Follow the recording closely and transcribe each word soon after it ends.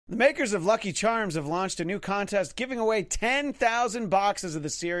The makers of Lucky Charms have launched a new contest giving away 10,000 boxes of the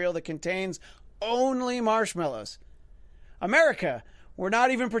cereal that contains only marshmallows. America, we're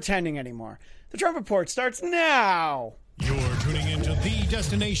not even pretending anymore. The Trump Report starts now. You're tuning into the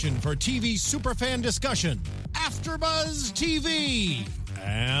destination for TV superfan discussion, AfterBuzz TV.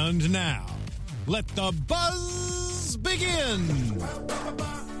 And now, let the buzz begin.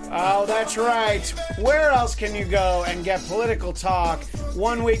 Oh, that's right. Where else can you go and get political talk?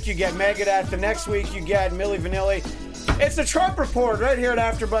 One week you get Megadeth, the next week you get Milli Vanilli. It's the Trump Report right here at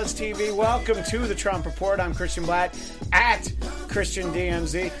AfterBuzz TV. Welcome to the Trump Report. I'm Christian Blatt at Christian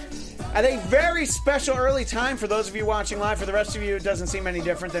DMZ. At a very special early time for those of you watching live. For the rest of you, it doesn't seem any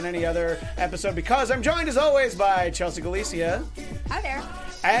different than any other episode because I'm joined as always by Chelsea Galicia. Hi there.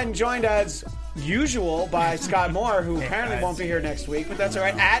 And joined as usual by Scott Moore, who apparently won't be here next week, but that's all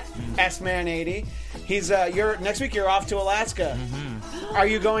right. At SMan80. He's next week you're off to Alaska. Mm-hmm. Are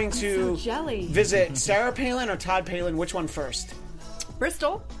you going to visit Sarah Palin or Todd Palin? Which one first?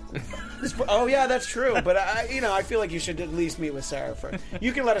 Bristol. Oh yeah, that's true. But I feel like you should at least meet with Sarah first.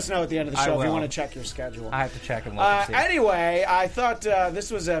 You can let us know at the end of the show if you want to check your schedule. I have to check and look and see. Anyway, I thought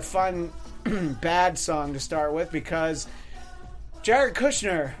this was a fun bad song to start with because Jared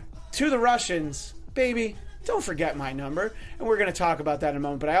Kushner to the Russians, baby, don't forget my number. And we're going to talk about that in a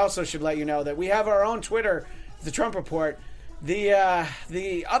moment. But I also should let you know that we have our own Twitter, the Trump Report. The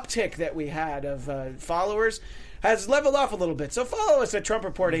uptick that we had of followers has leveled off a little bit. So follow us at Trump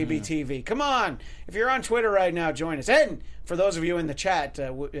Report ABTV. Come on. If you're on Twitter right now, join us. And for those of you in the chat,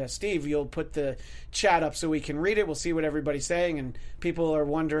 Steve, you'll put the chat up so we can read it. We'll see what everybody's saying. And people are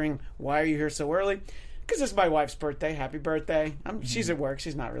wondering, why are you here so early? Because it's my wife's birthday. Happy birthday. She's at work.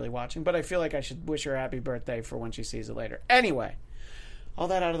 She's not really watching. But I feel like I should wish her a happy birthday for when she sees it later. Anyway, all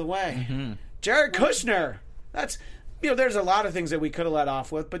that out of the way. Jared Kushner. That's, there's a lot of things that we could have let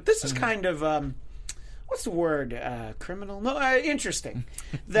off with. But this is kind of, what's the word? Criminal? No, interesting.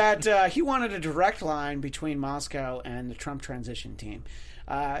 That he wanted a direct line between Moscow and the Trump transition team.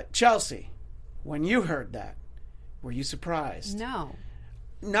 Chelsea, when you heard that, were you surprised? No.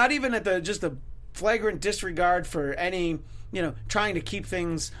 Not even at the flagrant disregard for any, trying to keep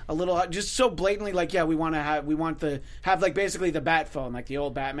things a little, just so blatantly like, yeah, we want to have like basically the bat phone, like the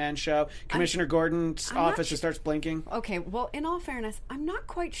old Batman show. Commissioner Gordon's office just starts blinking. Okay, well, in all fairness, I'm not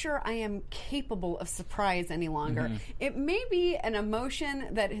quite sure I am capable of surprise any longer. It may be an emotion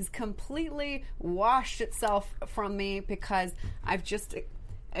that has completely washed itself from me because I've just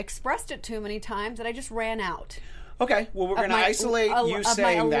expressed it too many times that I just ran out. Okay, well, we're going to isolate you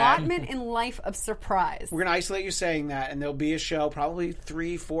saying my that. allotment in life of surprise. We're going to isolate you saying that, and there'll be a show probably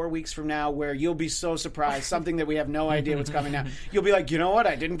 3-4 weeks from now where you'll be so surprised, something that we have no idea what's coming now. You'll be like, you know what?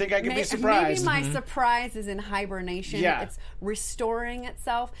 I didn't think I could be surprised. Maybe my surprise is in hibernation. Yeah. It's restoring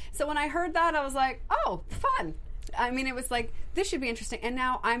itself. So when I heard that, I was like, oh, fun. I mean, it was like, this should be interesting. And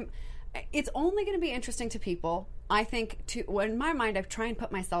now it's only going to be interesting to people. I think, in my mind, I try and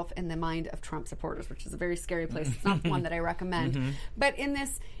put myself in the mind of Trump supporters, which is a very scary place. It's not one that I recommend. But in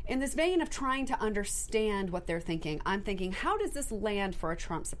this vein of trying to understand what they're thinking, I'm thinking, how does this land for a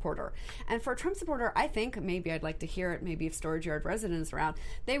Trump supporter? And for a Trump supporter, I think, maybe I'd like to hear it, maybe if Storage Yard residents around,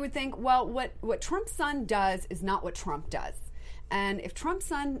 they would think, well, what Trump's son does is not what Trump does. And if Trump's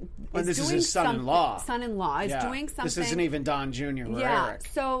son is this doing is his son-in-law. Son-in-law is doing something. This isn't even Don Jr. or Eric.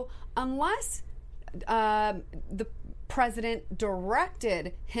 So unless the president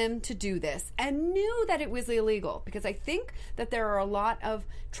directed him to do this and knew that it was illegal, because I think that there are a lot of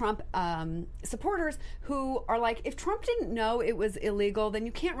Trump supporters who are like, if Trump didn't know it was illegal, then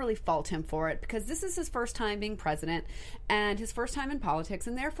you can't really fault him for it, because this is his first time being president and his first time in politics,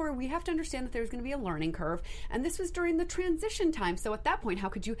 and therefore we have to understand that there's going to be a learning curve, and this was during the transition time. So at that point, how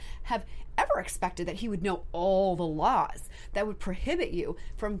could you have ever expected that he would know all the laws that would prohibit you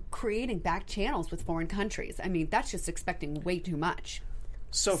from creating back channels with foreign countries? I mean, that's just expecting way too much.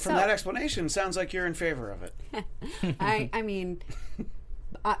 So from that explanation, sounds like you're in favor of it. I mean,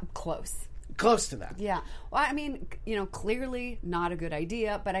 close. Close to that. Yeah. Well, I mean, clearly not a good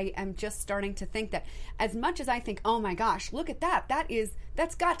idea, but I am just starting to think that as much as I think, oh my gosh, look at that.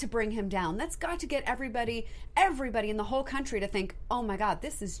 That's got to bring him down. That's got to get everybody in the whole country to think, oh my God,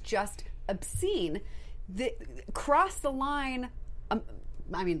 this is just obscene. Cross the line.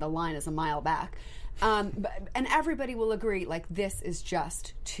 I mean, the line is a mile back. And everybody will agree, like, this is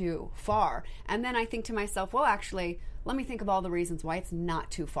just too far. And then I think to myself, well, actually, let me think of all the reasons why it's not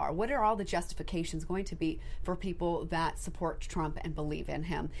too far. What are all the justifications going to be for people that support Trump and believe in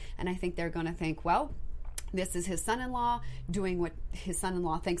him? And I think they're going to think, well, This is his son-in-law doing what his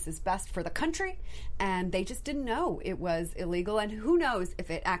son-in-law thinks is best for the country, and they just didn't know it was illegal. And who knows if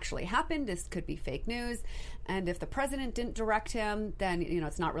it actually happened? This could be fake news. And if the president didn't direct him, then,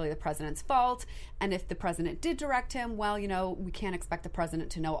 it's not really the president's fault. And if the president did direct him, well, we can't expect the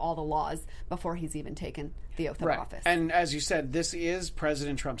president to know all the laws before he's even taken the oath of office. And as you said, this is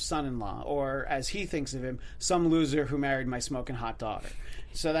President Trump's son-in-law, or as he thinks of him, some loser who married my smoking hot daughter.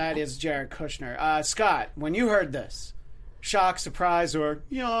 So that is Jared Kushner. Scott, when you heard this, shock, surprise, or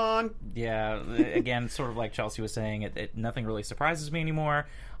yawn? Yeah, again, sort of like Chelsea was saying, nothing really surprises me anymore.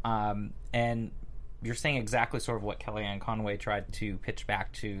 And you're saying exactly sort of what Kellyanne Conway tried to pitch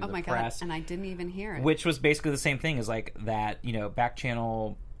back to the press. Oh my God, and I didn't even hear it. Which was basically the same thing as like that, back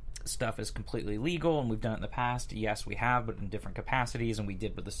channel stuff is completely legal, and we've done it in the past. Yes, we have, but in different capacities, and we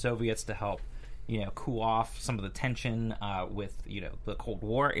did with the Soviets to help cool off some of the tension with, the Cold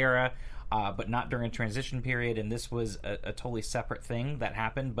War era, but not during a transition period. And this was a totally separate thing that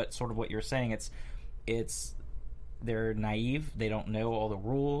happened. But sort of what you're saying, they're naive. They don't know all the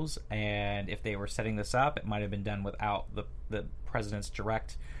rules. And if they were setting this up, it might have been done without the president's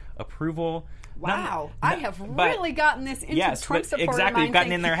direct approval. Wow, I have really gotten this into Trump supporter exactly, you've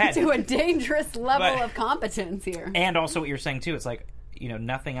gotten in their head to a dangerous level of competence here. And also what you're saying, too, it's like,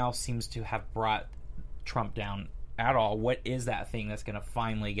 nothing else seems to have brought Trump down at all. What is that thing that's going to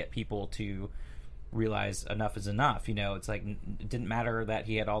finally get people to realize enough is enough? It's like, it didn't matter that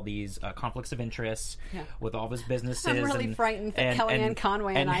he had all these conflicts of interest with all of his businesses. I'm really frightened that Kellyanne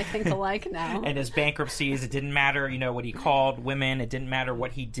Conway and I think alike now. And his bankruptcies. It didn't matter, what he called women. It didn't matter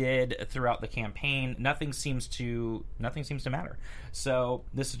what he did throughout the campaign. Nothing seems to matter. So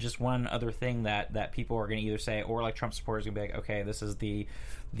this is just one other thing that people are going to either say, or like Trump supporters are going to be like, okay, this is the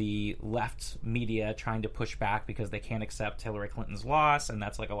left media trying to push back because they can't accept Hillary Clinton's loss, and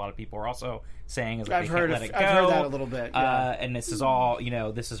that's like a lot of people are also saying is like, they can't let it go. I've heard that a little bit. Yeah. And this is all,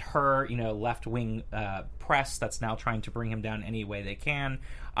 this is her, left-wing press that's now trying to bring him down any way they can.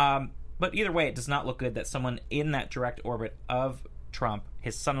 But either way, it does not look good that someone in that direct orbit of Trump,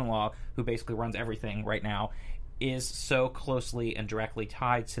 his son-in-law, who basically runs everything right now, is so closely and directly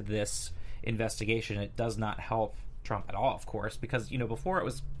tied to this investigation. It does not help Trump at all, of course, because, before it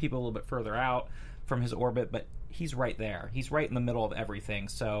was people a little bit further out from his orbit, but he's right there. He's right in the middle of everything.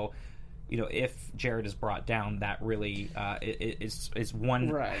 So, if Jared is brought down, that really is one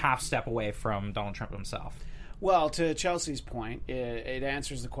half step away from Donald Trump himself. Well, to Chelsea's point, it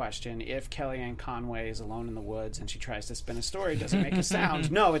answers the question. If Kellyanne Conway is alone in the woods and she tries to spin a story, does it make a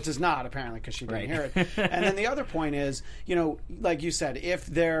sound? No, it does not, apparently, because she didn't hear it. And then the other point is, like you said, if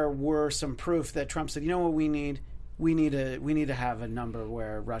there were some proof that Trump said, what we need? We need to have a number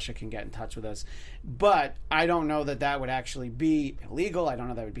where Russia can get in touch with us. But I don't know that would actually be illegal. I don't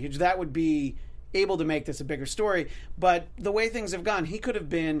know that would be huge. That would be able to make this a bigger story. But the way things have gone, he could have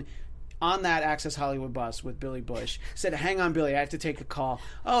been on that Access Hollywood bus with Billy Bush, said, hang on, Billy, I have to take a call.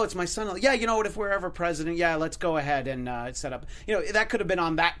 Oh, it's my son. Yeah, you know what, if we're ever president, let's go ahead and set up. That could have been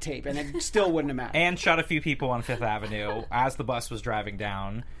on that tape, and it still wouldn't have mattered. And shot a few people on Fifth Avenue as the bus was driving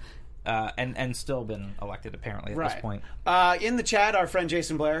down. And still been elected, apparently, at this point. In the chat, our friend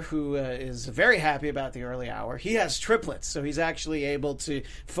Jason Blair, who is very happy about the early hour, he has triplets, so he's actually able to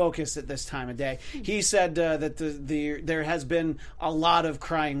focus at this time of day. He said that there has been a lot of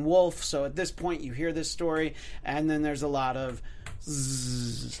crying wolf, so at this point you hear this story, and then there's a lot of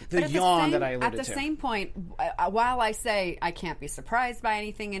the yawn that I alluded to. At the same point, while I say I can't be surprised by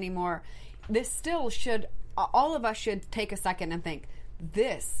anything anymore, this still should, all of us should take a second and think,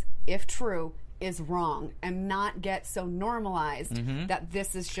 this, if true, is wrong, and not get so normalized that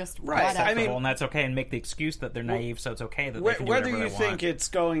this is just right. And that's okay, and make the excuse that they're naive, so it's okay that they can do whatever they want. Whether you think it's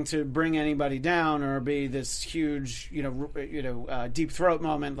going to bring anybody down or be this huge, deep throat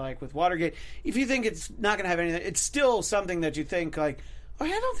moment like with Watergate, if you think it's not going to have anything, it's still something that you think like, oh, I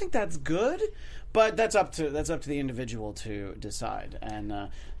don't think that's good. But that's up to the individual to decide, and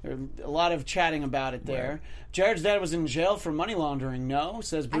there's a lot of chatting about it there. Right. Jared's dad was in jail for money laundering. No,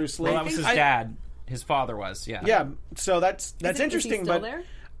 says Bruce Lee. Well, that was his dad. His father was. Yeah. Yeah. So that's interesting. Is he still there?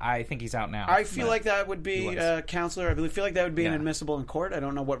 I think he's out now. I feel like that would be counselor. I feel like that would be inadmissible in court. I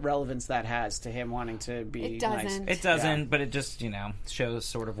don't know what relevance that has to him wanting to be nice. It doesn't, but it just shows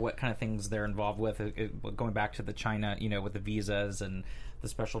sort of what kind of things they're involved with. Going back to the China, with the visas and the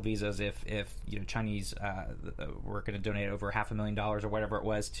special visas, if Chinese were going to donate over $500,000 or whatever it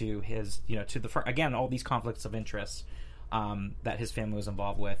was to his, to the again, all these conflicts of interest that his family was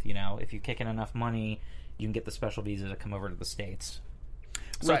involved with. If you kick in enough money, you can get the special visa to come over to the States.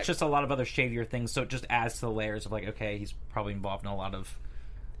 So It's just a lot of other shadier things. So it just adds to the layers of like, okay, he's probably involved in a lot of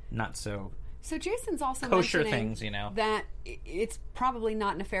not so So Jason's also Kosher mentioning things, you know. that it's probably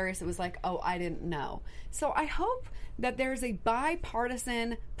not nefarious. It was like, oh, I didn't know. So I hope that there's a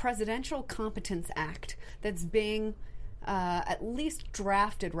bipartisan Presidential Competence Act that's being at least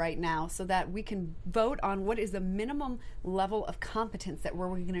drafted right now so that we can vote on what is the minimum level of competence that we're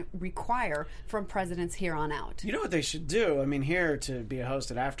going to require from presidents here on out. You know what they should do? I mean, here to be a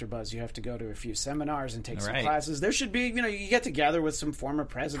host at AfterBuzz, you have to go to a few seminars and take some Right. classes. There should be, you get together with some former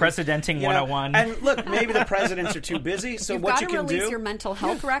presidents. Presidenting you know, 101. And look, maybe the presidents are too busy, so You've what got you to can release do... your mental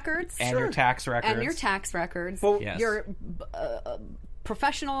health records and your tax records. and your tax records, Well, Yes. your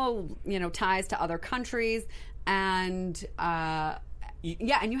professional, ties to other countries, and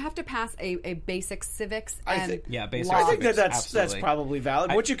and you have to pass a basic civics and basic law. I think civics, that's absolutely. probably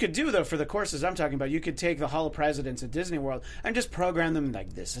valid. What you could do, though, for the courses I'm talking about, you could take the Hall of Presidents at Disney World and just program them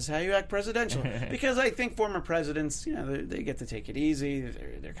like, this is how you act presidential. Because I think former presidents, they get to take it easy.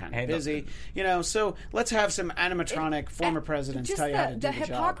 They're kind of busy. So let's have some animatronic former presidents Just tell you how to do the job.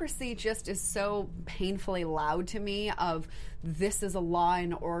 hypocrisy just is so painfully loud to me of this is a law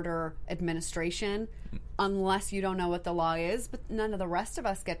and order administration unless you don't know what the law is, but none of the rest of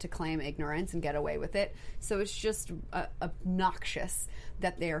us get to claim ignorance and get away with it. So it's just obnoxious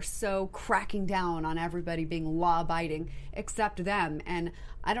that they are so cracking down on everybody being law-abiding except them. And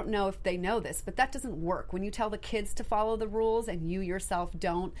I don't know if they know this, but that doesn't work. When you tell the kids to follow the rules and you yourself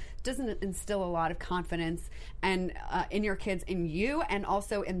don't, it doesn't instill a lot of confidence and in your kids, in you, and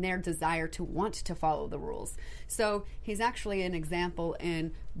also in their desire to want to follow the rules. So he's actually an example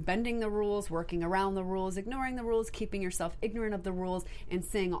in bending the rules, working around the rules, ignoring the rules, keeping yourself ignorant of the rules, and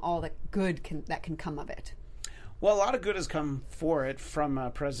seeing all the good that can come of it. Well, a lot of good has come for it from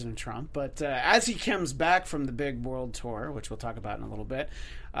President Trump, but as he comes back from the big world tour, which we'll talk about in a little bit,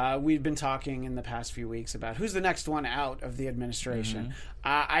 we've been talking in the past few weeks about who's the next one out of the administration.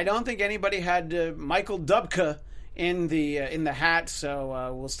 I don't think anybody had Michael Dubke in the hat,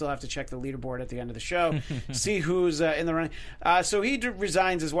 so we'll still have to check the leaderboard at the end of the show, see who's in the running. So he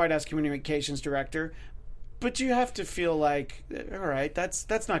resigns as White House Communications Director. But you have to feel like, all right, that's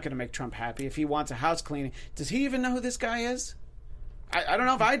not going to make Trump happy if he wants a house cleaning. Does he even know who this guy is? I don't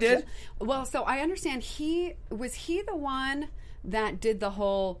know if I did. Well, so I understand was he the one that did the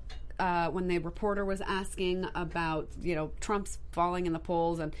whole when the reporter was asking about Trump's falling in the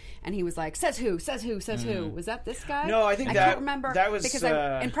polls and he was like, says who was that this guy? No, I think I can't remember that was because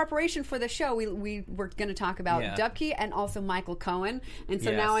in preparation for the show we were going to talk about Dubke and also Michael Cohen, and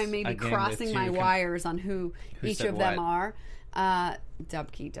so now I may be crossing my wires on who each of them are.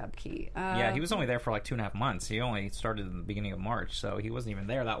 Dubke. Yeah, he was only there for like 2.5 months. He only started in the beginning of March, so he wasn't even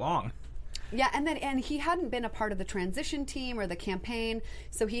there that long. Yeah, and he hadn't been a part of the transition team or the campaign,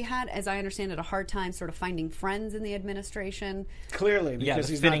 so he had, as I understand it, a hard time sort of finding friends in the administration. Clearly, because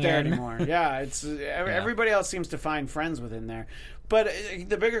he's not there anymore. Yeah, it's everybody else seems to find friends within there. But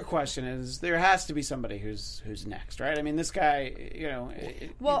the bigger question is, there has to be somebody who's next, right? I mean, this guy,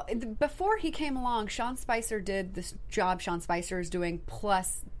 Well, before he came along, Sean Spicer did this job Sean Spicer is doing,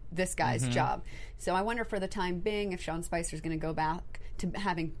 plus this guy's job. So I wonder for the time being if Sean Spicer is going to go back to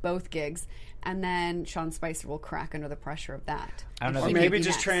having both gigs, and then Sean Spicer will crack under the pressure of that. I don't know. Or maybe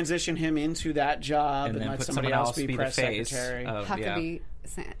just transition him into that job and then let put somebody else be the press face secretary. of- Huckabee.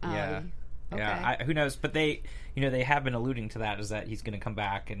 Yeah. Okay. Yeah, who knows? But they have been alluding to that, is that he's going to come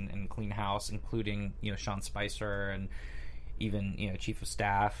back and clean house, including Sean Spicer and even chief of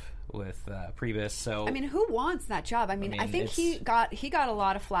staff with Priebus. So I mean, who wants that job? I mean I think he got a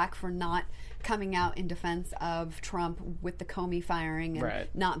lot of flack for not coming out in defense of Trump with the Comey firing and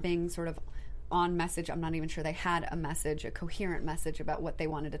not being sort of on message. I'm not even sure they had a coherent message about what they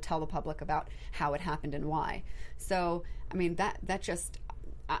wanted to tell the public about how it happened and why. So I mean that just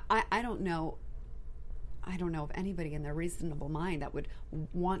I don't know. I don't know of anybody in their reasonable mind that would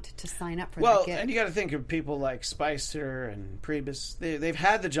want to sign up for that gig. Well, and you got to think of people like Spicer and Priebus. They've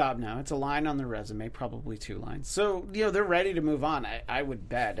had the job now. It's a line on their resume, probably 2 lines. So, they're ready to move on, I would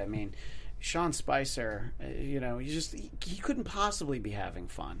bet. I mean, Sean Spicer, he couldn't possibly be having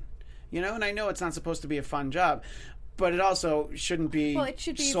fun. And I know it's not supposed to be a fun job, but it also shouldn't be it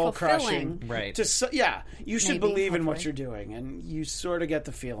should be soul-crushing. fulfilling. Right. You should Maybe, believe in what hopefully. you're doing, and you sort of get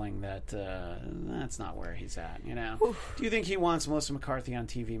the feeling that that's not where he's at, Do you think he wants Melissa McCarthy on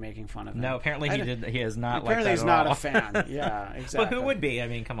TV making fun of him? no, apparently he is not. Apparently like that he's at not all. a fan. Yeah, exactly. But who would be? I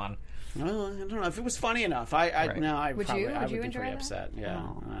mean, come on. Well, I don't know if it was funny enough. I Would probably you? I Would would you be enjoy pretty that? upset. Yeah.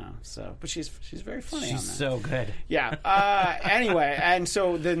 Oh. But she's very funny. She's on that. so good. Yeah. Anyway, and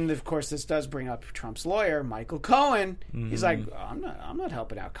so then of course this does bring up Trump's lawyer, Michael Cohen. He's like, I'm not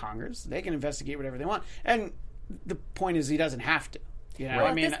helping out Congress. They can investigate whatever they want. And the point is, he doesn't have to. You know, Well,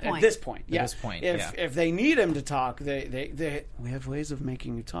 I mean, at at this point, yeah. this point, if they need him to talk, we have ways of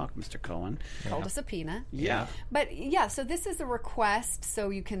making you talk, Mr. Cohen. Called a subpoena. Yeah. But yeah, so this is a request, so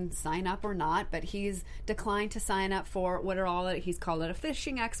you can sign up or not. But he's declined to sign up for he's called it a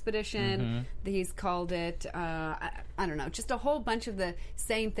fishing expedition. He's called it I don't know, just a whole bunch of the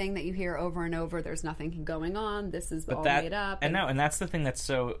same thing that you hear over and over. There's nothing going on. This is all made up. And that's the thing that's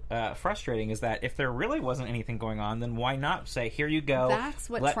so frustrating is that if there really wasn't anything going on, then why not say, here you go? That's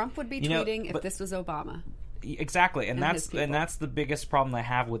what Trump would be tweeting if this was Obama. Exactly, and that's the biggest problem I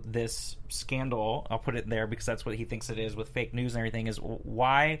have with this scandal. I'll put it there because that's what he thinks it is with fake news and everything. Is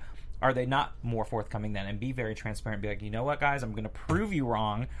why are they not more forthcoming then and be very transparent? Be like, you know what, guys, I'm going to prove you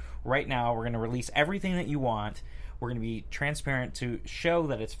wrong right now. We're going to release everything that you want. We're going to be transparent to show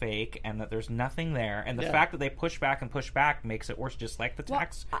that it's fake and that there's nothing there. And the fact that they push back makes it worse, just like the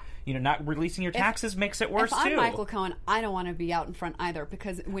tax. Not releasing your taxes makes it worse, too. If I'm Michael Cohen, I don't want to be out in front either,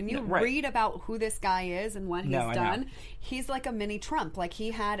 because when you read about who this guy is and what he's done, he's like a mini Trump. Like, he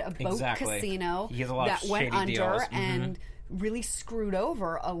had a boat casino that went under deals. And really screwed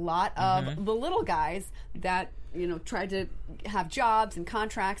over a lot of the little guys that, tried to have jobs and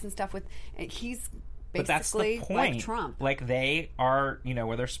contracts and stuff with. He's but that's the point. Like Trump. Like, they are,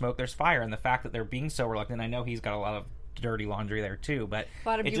 where there's smoke, there's fire. And the fact that they're being so reluctant, I know he's got a lot of dirty laundry there, too. But a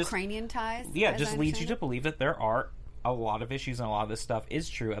lot of Ukrainian ties. Yeah, it just leads you to believe that there are a lot of issues and a lot of this stuff is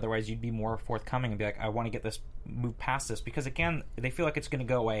true. Otherwise, you'd be more forthcoming and be like, I want to get this, move past this. Because, again, they feel like it's going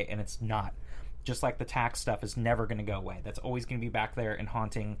to go away, and it's not. Just like the tax stuff is never going to go away. That's always going to be back there and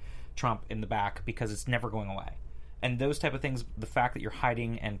haunting Trump in the back because it's never going away. And those type of things, the fact that you're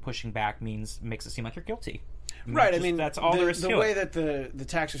hiding and pushing back makes it seem like you're guilty. Right. I mean, that's all there is to it. The way that the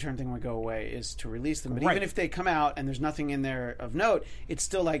tax return thing would go away is to release them. But even if they come out and there's nothing in there of note, it's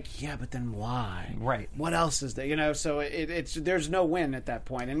still like, yeah, but then why? Right. What else is there? So it's there's no win at that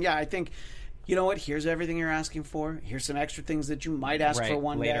point. And yeah, I think, you know what? Here's everything you're asking for. Here's some extra things that you might ask for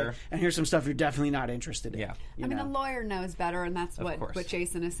one later. day. And here's some stuff you're definitely not interested in. Yeah. I mean, a lawyer knows better, and that's what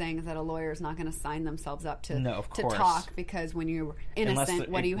Jason is saying, is that a lawyer is not going to sign themselves up to talk, because when you're innocent,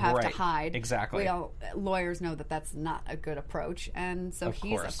 what do you have to hide? Exactly. Lawyers know that that's not a good approach, and so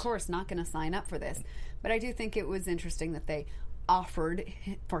he's, of course, not going to sign up for this. But I do think it was interesting that they offered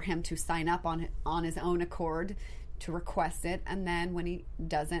for him to sign up on his own accord to request it, and then when he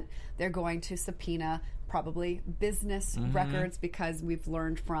doesn't, they're going to subpoena probably business records, because we've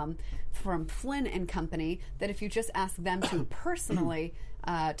learned from Flynn and Company that if you just ask them to personally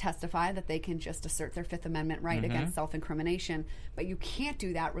testify, that they can just assert their Fifth Amendment right against self-incrimination, but you can't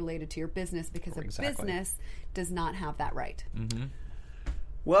do that related to your business, because a business does not have that right.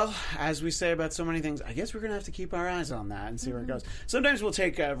 Well, as we say about so many things, I guess we're going to have to keep our eyes on that and see where it goes. Sometimes we'll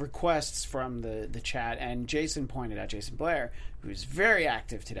take requests from the chat, and Jason pointed out, Jason Blair, who's very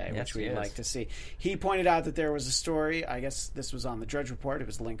active today, which we'd like to see. He pointed out that there was a story, I guess this was on the Drudge Report, it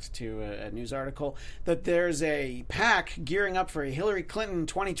was linked to a news article, that there's a PAC gearing up for a Hillary Clinton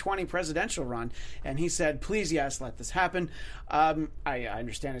 2020 presidential run, and he said, please, yes, let this happen. I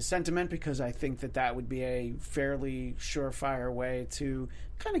understand his sentiment, because I think that would be a fairly surefire way to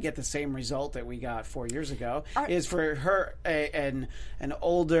kind of get the same result that we got 4 years ago, is for her, an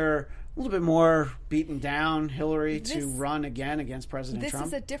older, a little bit more beaten down Hillary to run again against President Trump.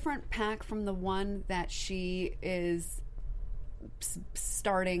 This is a different PAC from the one that she is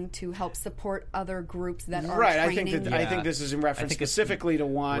starting to help support other groups that are training. I think this is in reference specifically to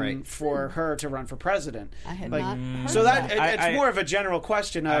one for her to run for president. I had not heard so that. It's more of a general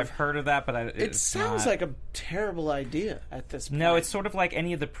question of... I've heard of that, but it sounds like a terrible idea at this point. No, it's sort of like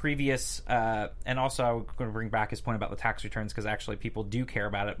any of the previous... and also, I'm going to bring back his point about the tax returns, because actually people do care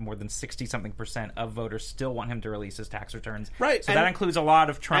about it. More than 60-something% of voters still want him to release his tax returns. Right. So that includes a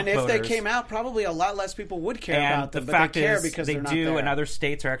lot of Trump voters. And if they came out, probably a lot less people would care about them. But they care because they they're not do, there. And other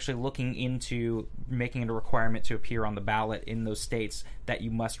states are actually looking into making it a requirement to appear on the ballot in those states that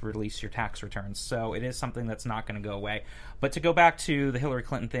you must release your tax returns. So it is something that's not going to go away. But to go back to the Hillary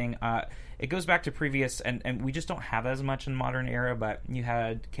Clinton thing, it goes back to previous, and we just don't have as much in the modern era, but you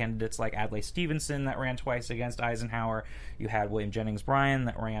had candidates like Adlai Stevenson that ran twice against Eisenhower. You had William Jennings Bryan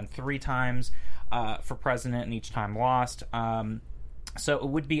that ran 3 times for president and each time lost. So it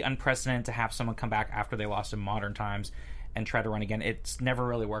would be unprecedented to have someone come back after they lost in modern times and try to run again. It's never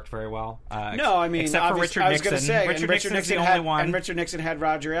really worked very well. No, I mean, except for Richard Nixon. I was going to say, Richard Nixon's the only had, one. And Richard Nixon had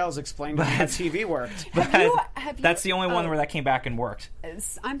Roger Ailes explain how TV worked. That's the only one where that came back and worked.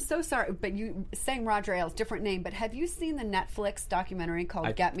 I'm so sorry, but you saying Roger Ailes, different name. But have you seen the Netflix documentary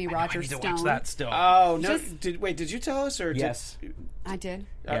called "Get Me Roger Stone"? I need to watch that still. Oh no! Did you tell us or? Yes, I did.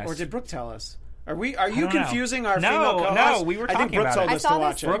 Or did Brooke tell us? Are you don't know. confusing our No, female co-host? no, we were I think talking Brooke about told it. I us saw to this.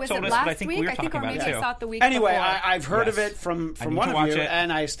 watch it. Brooke Was told it us, but I last think week? we were I think, or talking about maybe it, I too. saw it the week Anyway, before. I've heard of Yes. it from I need one to of watch you, it.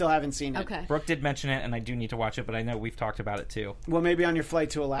 and I still haven't seen it. Okay. Brooke did mention it, and I do need to watch it, but I know we've talked about it too. Well, maybe on your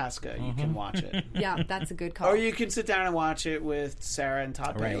flight to Alaska, you can watch it. Yeah, that's a good call. Or you can sit down and watch it with Sarah and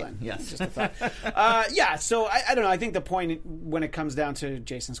Todd Right. Palin. Yes. Just a thought. Yeah, so I don't know. I think the point when it comes down to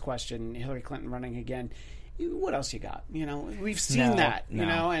Jason's question, Hillary Clinton running again, what else you got? You know, we've seen No, that, you no.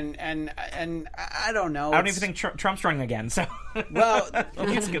 know, and I don't know. I don't even think Trump's running again, so... Well,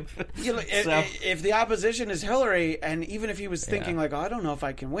 It's good. you know, So- if the opposition is Hillary, and even if he was thinking Yeah. like, oh, I don't know if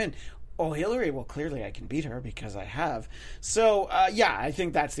I can win. Oh, Hillary, well, clearly I can beat her because I have. So, yeah, I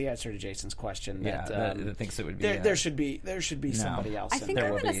think that's the answer to Jason's question. Yeah, That, that thinks it would be... there should be somebody else. I in think there.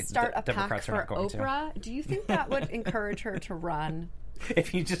 I'm will going be. to start a Democrats PAC are not for going to. Oprah. Do you think that would encourage her to run?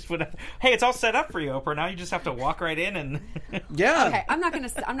 If you just would have... Hey, it's all set up for you, Oprah. Now you just have to walk right in and... Yeah. Okay, I'm not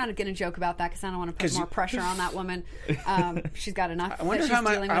gonna joke about that because I don't want to put 'Cause more you- pressure on that woman. She's got enough. I wonder that she's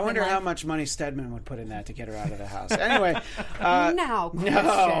dealing with I wonder in how life. much money Stedman would put in that to get her out of the house. Anyway, Now, Christian. no,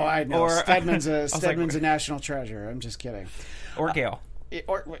 I know Or- Stedman's I a was like- Stedman's a national treasure. I'm just kidding. Or Gail.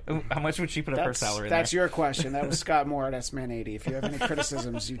 Or, How much would she put up her salary that's there? your question. That was Scott Moore at S-Man80. If you have any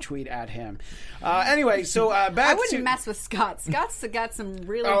criticisms, you tweet at him. Anyway, so back I wouldn't to mess with Scott. Scott's got some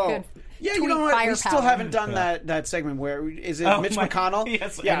really Oh. good. Yeah, tweet you know what? We firepower. still haven't done that segment where is it Oh, Mitch my- McConnell?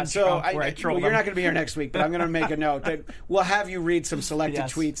 yes, yeah. and So Trump, where I well, trolled you're him. not going to be here next week, but I'm going to make a note that we'll have you read some selected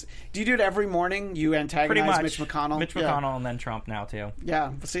Yes. tweets. Do you do it every morning? You Pretty antagonize much. Mitch McConnell. Mitch McConnell and then Trump now, too.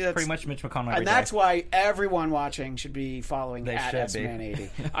 Yeah. See, that's Pretty much Mitch McConnell every and day. that's why everyone watching should be following They at should be.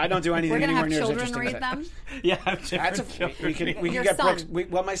 S-Man80. I don't do anything We're gonna anywhere have near as children interesting read as them. Yeah, That's we could Your get son. Brooks.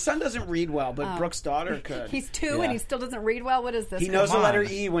 Well, my son doesn't read well, but Brooks' daughter could. He's 2 Yeah. and he still doesn't read well. What is this? He knows the Come letter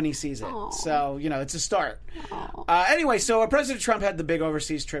on. E when he sees it. Aw. So, it's a start. Anyway, so President Trump had the big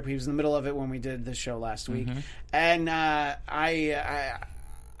overseas trip. He was in the middle of it when we did the show last week. And I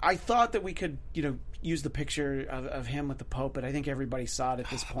thought that we could, use the picture of him with the Pope, but I think everybody saw it at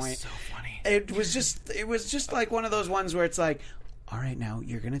this point. so funny. It was just like one of those ones where it's like, all right, now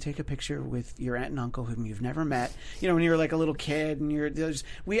you're going to take a picture with your aunt and uncle whom you've never met. When you were like a little kid, and there's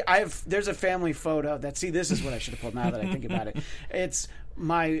a family photo this is what I should have pulled now that I think about it. It's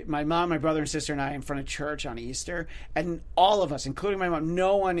my mom, my brother and sister and I in front of church on Easter, and all of us, including my mom,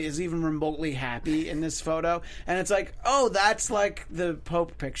 no one is even remotely happy in this photo. And it's like, oh, that's like the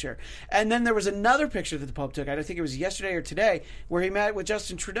Pope picture. And then there was another picture that the Pope took. I don't think it was yesterday or today, where he met with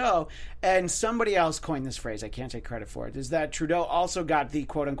Justin Trudeau, and somebody else coined this phrase. I can't take credit for it. Is that Trudeau also got the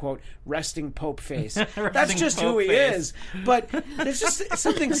quote unquote resting Pope face? That's just who Pope he face. is. But there's just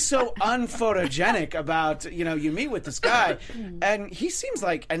something so unphotogenic about you meet with this guy, and he seems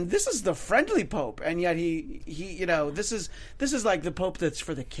like, and this is the friendly Pope, and yet he this is like the Pope that's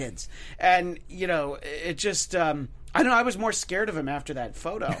for the kids, and it just. I don't know. I was more scared of him after that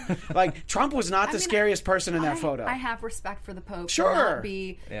photo. Like Trump was not the scariest person in that photo. I have respect for the Pope. Sure. To not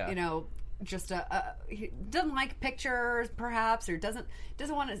be, Yeah. just he doesn't like pictures, perhaps, or doesn't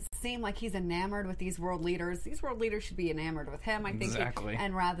want to seem like he's enamored with these world leaders. These world leaders should be enamored with him, I think, Exactly.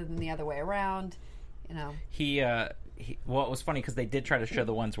 and rather than the other way around. Well, it was funny because they did try to show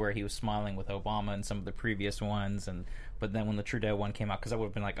the ones where he was smiling with Obama and some of the previous ones, but then when the Trudeau one came out, because I would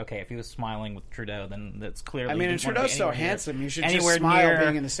have been like, okay, if he was smiling with Trudeau, then that's clearly. I mean, he and didn't wanna be Trudeau's so anywhere near- handsome. You should just anywhere smile near-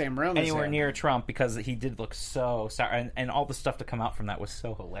 being in the same room as anywhere him. near Trump, because he did look so sour, and all the stuff to come out from that was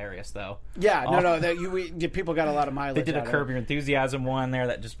so hilarious, though. Yeah, All- people got a lot of mileage. They did a out of Curb it. Your Enthusiasm one there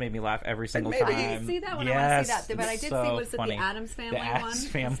that just made me laugh every single maybe- time. I didn't see that one. I Yes, wanna see that, but I it's did see, so was it the funny. Addams Family The Addams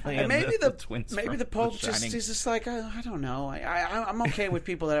one? Family, And and maybe the twins. maybe from the Pope The just Shining. is just like, I don't know. I'm okay with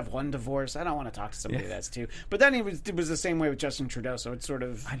people that have one divorce. I don't want to talk to somebody that's two. But then it was the same way with Justin Trudeau. So it sort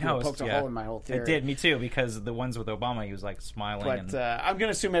of I know, poked a yeah. hole in my whole theory. It did, me too, because the ones with Obama, he was like smiling. But and I'm going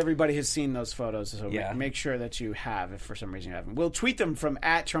to assume everybody has seen those photos, so Yeah. make sure that you have, if for some reason you haven't. We'll tweet them from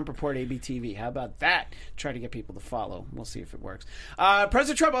 @TrumpReportABTV. How about that? Try to get people to follow. We'll see if it works.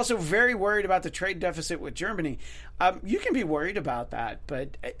 President Trump also very worried about the trade deficit with Germany. You can be worried about that,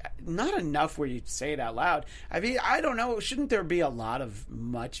 but not enough where you say it out loud. I mean, I don't know. Shouldn't there be a lot of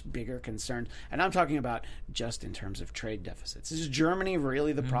much bigger concerns? And I'm talking about just in terms of trade deficits. Is Germany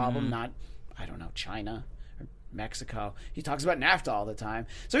really the problem, not, I don't know, China? Mexico. He talks about NAFTA all the time.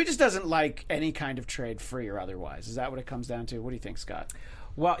 So he just doesn't like any kind of trade, free or otherwise. Is that what it comes down to? What do you think, Scott?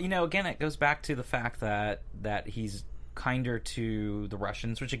 Well, again, it goes back to the fact that he's kinder to the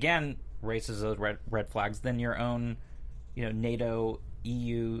Russians, which again raises those red flags than your own, NATO,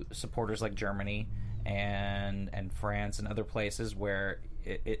 EU supporters like Germany and France and other places where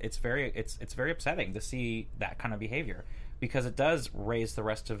it's very upsetting to see that kind of behavior. because it does raise the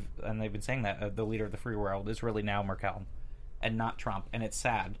rest of, and they've been saying that, the leader of the free world is really now Merkel and not Trump, and it's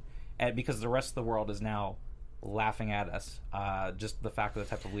sad, and because the rest of the world is now laughing at us, just the fact of the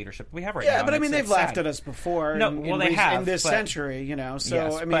type of leadership we have right now. Yeah, but I and mean, they've it's laughed sad. at us before. No, in, well, in they rec- have, in this but- century, you know. So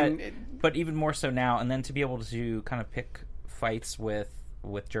Yes, I mean, but even more so now, and then to be able to kind of pick fights with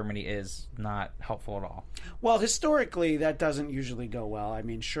Germany is not helpful at all. well, historically, that doesn't usually go well. I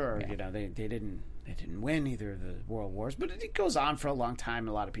mean, sure, you know, they didn't win either of the world wars, but it goes on for a long time.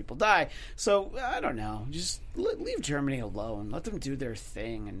 A lot of people die. So I don't know. Just leave Germany alone. Let them do their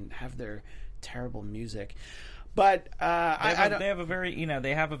thing and have their terrible music. But They have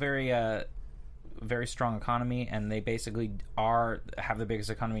a very very strong economy, and they basically have the biggest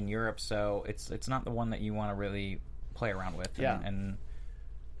economy in Europe. So it's not the one that you want to really play around with, and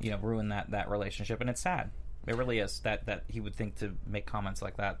ruin that relationship. And it's sad. It really is that he would think to make comments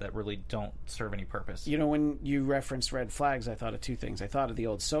like that really don't serve any purpose. You know, when you referenced red flags, I thought of two things. I thought of the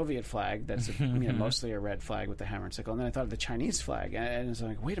old Soviet flag, that's mostly a red flag with the hammer and sickle, and then I thought of the Chinese flag, and it's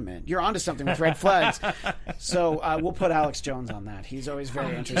like, wait a minute, you're onto something with red flags. So we'll put Alex Jones on that. He's always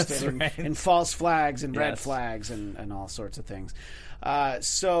very interested in false flags and red flags and all sorts of things.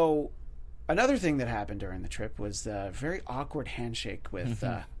 So another thing that happened during the trip was a very awkward handshake with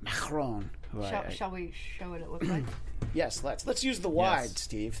Macron. Shall we show what it looked like? Yes, let's use the wide,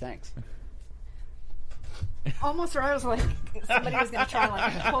 Steve. Thanks. Almost where I was like, somebody was going to try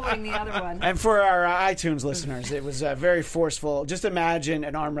like pulling the other one. And for our iTunes listeners, it was very forceful. Just imagine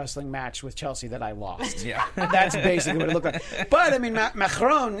an arm wrestling match with Chelsea that I lost. Yeah. That's basically what it looked like. But, I mean,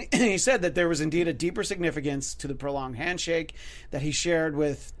 Macron, he said that there was indeed a deeper significance to the prolonged handshake that he shared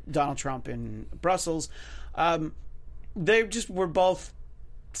with Donald Trump in Brussels. They just were both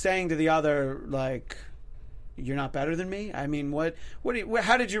saying to the other, like, you're not better than me? I mean,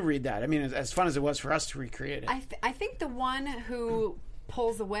 how did you read that? I mean, as fun as it was for us to recreate it. I think the one who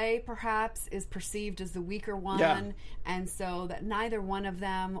pulls away, perhaps, is perceived as the weaker one. Yeah. And so that neither one of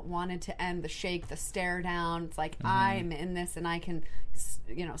them wanted to end the shake, the stare down. It's like, I'm in this and I can,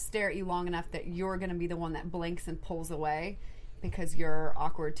 stare at you long enough that you're going to be the one that blinks and pulls away because you're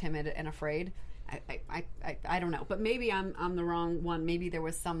awkward, timid, and afraid. I don't know, but maybe I'm the wrong one. Maybe there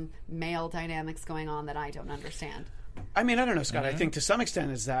was some male dynamics going on that I don't understand. I mean, I don't know, Scott. I think to some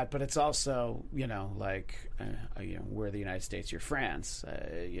extent it's that, but it's also, we're the United States, you're France.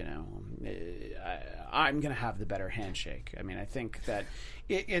 I'm going to have the better handshake. I mean, I think that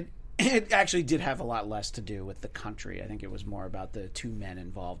it actually did have a lot less to do with the country. I think it was more about the two men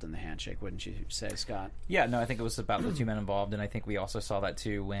involved in the handshake, wouldn't you say, Scott? Yeah, no, I think it was about the two men involved, and I think we also saw that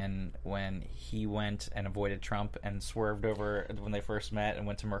too when he went and avoided Trump and swerved over when they first met and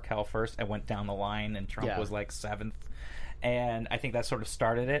went to Merkel first and went down the line, and Trump was like 7th. And I think that sort of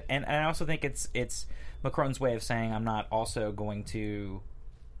started it. And I also think it's Macron's way of saying, I'm not also going to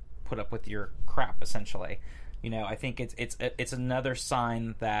put up with your crap, essentially. I think it's another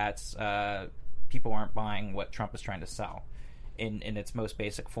sign that people aren't buying what Trump is trying to sell in its most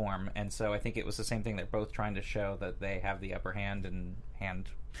basic form. And so I think it was the same thing. They're both trying to show that they have the upper hand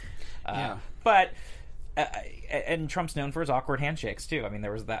But and Trump's known for his awkward handshakes too. I mean,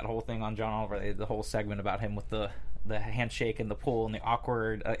 there was that whole thing on John Oliver, the whole segment about him with the handshake and the pull and the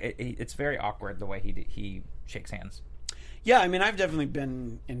awkward. It's very awkward the way he shakes hands. Yeah, I mean, I've definitely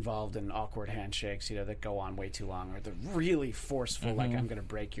been involved in awkward handshakes, that go on way too long, or they're really forceful, like I'm going to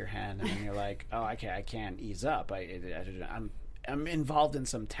break your hand, and then you're like, oh, okay, I can't ease up. I'm involved in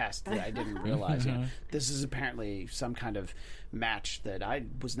some test that I didn't realize. This is apparently some kind of match that I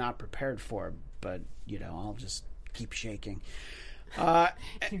was not prepared for, but I'll just keep shaking. You're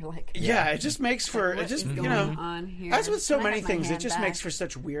like, it just makes for what it just is going on here? as with so Can I many have my things, it hand just back? makes for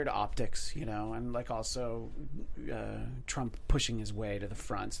such weird optics, and like also Trump pushing his way to the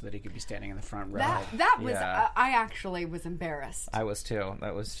front so that he could be standing in the front row. That was Yeah. I actually was embarrassed. I was too.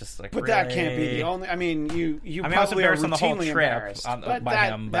 That was just like, But that can't be the only. I mean, you I was probably are embarrassed on the whole routinely trip embarrassed. by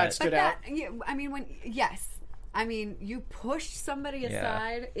that, him, that but- stood But out. I mean, you push somebody Yeah.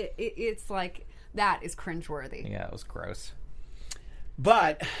 aside. It's like that is cringeworthy. Yeah, it was gross.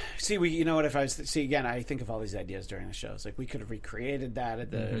 But see, again, I think of all these ideas during the show. It's like we could have recreated that at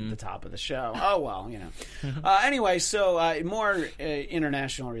the top of the show. Oh well, Anyway, so more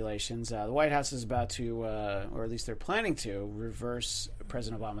international relations. The White House is about to, or at least they're planning to, reverse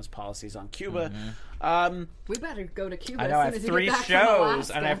President Obama's policies on Cuba. We better go to Cuba. I know. I as have soon as we 3 get back from shows,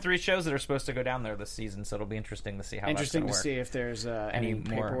 Alaska. and I have 3 shows that are supposed to go down there this season. So it'll be interesting to see how Interesting to that's see if there's any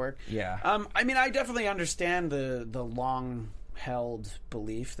more paperwork. Yeah. I mean, I definitely understand the long held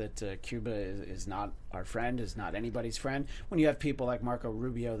belief that Cuba is not our friend, is not anybody's friend. When you have people like Marco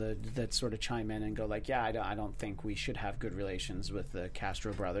Rubio that sort of chime in and go like, yeah, I don't think we should have good relations with the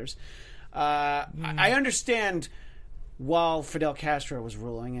Castro brothers. I understand while Fidel Castro was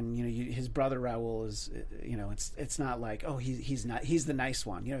ruling, and his brother Raul is, it's not like, oh, he's the nice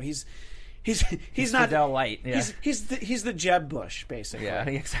one. He's not Fidel Light. Yeah. He's the Jeb Bush, basically. Yeah,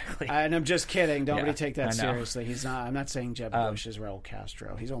 exactly. And I'm just kidding. Nobody Yeah, take I that know. seriously. He's not. I'm not saying Jeb Bush is Raul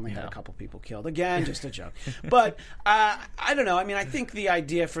Castro. He's only had a couple people killed. Again, just a joke. But I don't know. I mean, I think the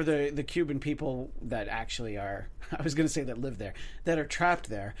idea for the Cuban people that actually are, I was going to say that live there, that are trapped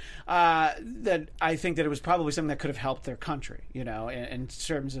there, that I think that it was probably something that could have helped their country, in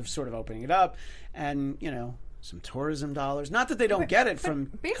terms of sort of opening it up and, some tourism dollars. Not that they don't get it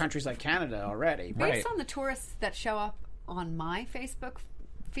from countries like Canada already. Based on the tourists that show up on my Facebook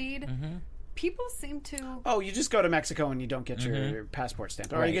feed, people seem to... Oh, you just go to Mexico and you don't get your passport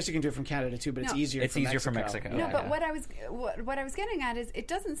stamped. Or I Right. guess you can do it from Canada too, but it's No. easier It's for easier Mexico. for Mexico. No, Yeah. but what I was getting at is it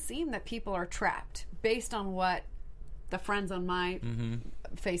doesn't seem that people are trapped based on what the friends on my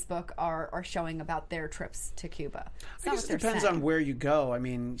Facebook are showing about their trips to Cuba. It's I not guess what it they're depends saying. on where you go. I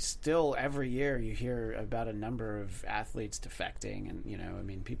mean, still every year you hear about a number of athletes defecting,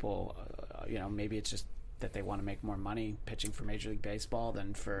 and people, maybe it's just that they want to make more money pitching for Major League Baseball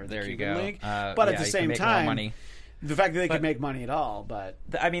than for the There you Cuban go. League. But But at the you can same make more time, money. the fact that they But- could make money at all, but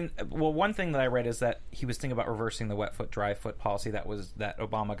I mean, well, one thing that I read is that he was thinking about reversing the wet foot, dry foot policy that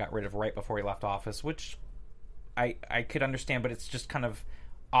Obama got rid of right before he left office, which I could understand, but it's just kind of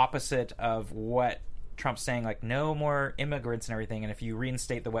opposite of what Trump's saying, like no more immigrants and everything. And if you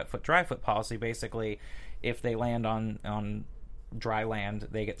reinstate the wet foot, dry foot policy, basically, if they land on dry land,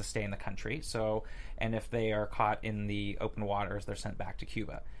 they get to stay in the country. So, and if they are caught in the open waters, they're sent back to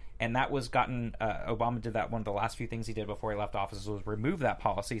Cuba. And that was Obama did that. One of the last few things he did before he left office was remove that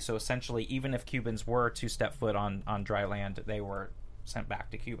policy. So essentially, even if Cubans were to step foot on dry land, they were sent back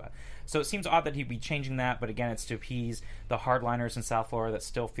to Cuba. So it seems odd that he'd be changing that, but again, it's to appease the hardliners in South Florida that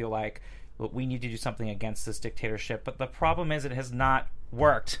still feel like, well, we need to do something against this dictatorship. But the problem is it has not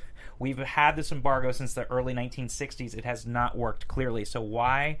worked. We've had this embargo since the early 1960s. It has not worked, clearly. So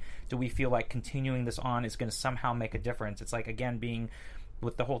why do we feel like continuing this on is going to somehow make a difference? It's like, again, being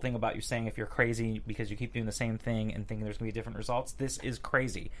with the whole thing about you saying if you're crazy because you keep doing the same thing and thinking there's going to be different results. This is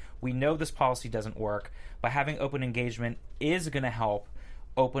crazy. We know this policy doesn't work, but having open engagement is going to help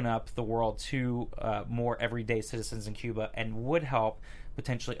open up the world to more everyday citizens in Cuba, and would help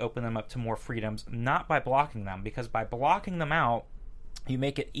potentially open them up to more freedoms, not by blocking them, because by blocking them out, you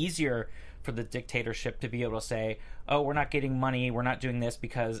make it easier for the dictatorship to be able to say, oh, we're not getting money, we're not doing this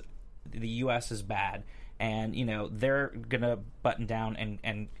because the U.S. is bad. And, they're going to button down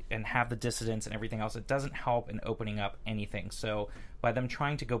and have the dissidents and everything else. It doesn't help in opening up anything. So by them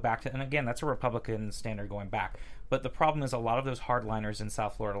trying to go back to, and again, that's a Republican standard going back. But the problem is a lot of those hardliners in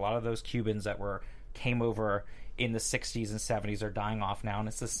South Florida, a lot of those Cubans that came over in the 60s and 70s are dying off now. And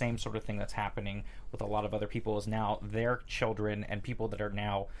it's the same sort of thing that's happening with a lot of other people, is now their children and people that are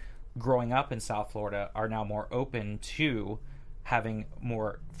now growing up in South Florida are now more open to having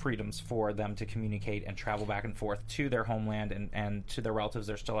more freedoms for them to communicate and travel back and forth to their homeland and to their relatives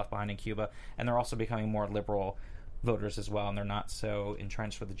they're still left behind in Cuba. And they're also becoming more liberal voters as well, and they're not so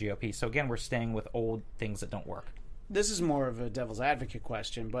entrenched with the GOP. So again, we're staying with old things that don't work. this is more of a devil's advocate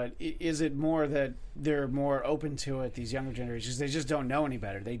question, but is it more that they're more open to it, these younger generations? They just don't know any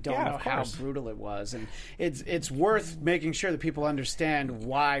better. They don't know how brutal it was. And it's worth making sure that people understand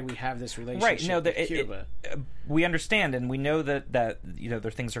why we have this relationship with Cuba. We understand, and we know that you know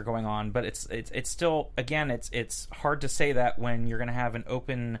there things are going on, but it's still, again, it's hard to say that when you're going to have an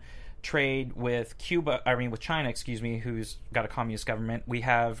open trade with with China, excuse me, who's got a communist government. We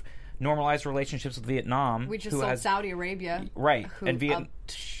have normalized relationships with Vietnam. We just sold Saudi Arabia, right? Who, And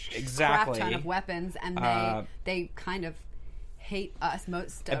exactly, crap ton of weapons, and they kind of hate us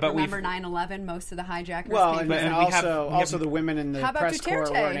most. But remember 9/11? Most of the hijackers. Well, came and from also the women in the How about press corps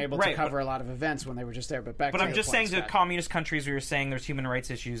Duterte? weren't able to Right, cover a lot of events when they were just there. But I'm to just your saying, point, to Scott. communist countries, we were saying there's human rights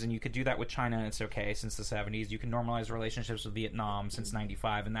issues, and you could do that with China, and it's okay since the 70s. You can normalize relationships with Vietnam since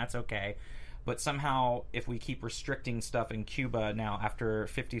 95, and that's okay. But somehow, if we keep restricting stuff in Cuba now after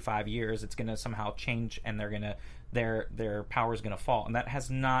 55 years, it's going to somehow change, and their power is going to fall, and that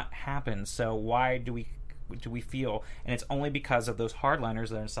has not happened. So why do we feel? And it's only because of those hardliners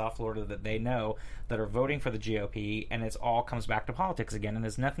that are in South Florida that they know that are voting for the GOP, and it all comes back to politics again, and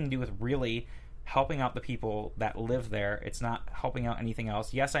has nothing to do with really helping out the people that live there. It's not helping out anything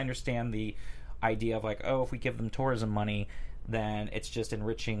else. Yes, I understand the idea of like, oh, if we give them tourism money, then it's just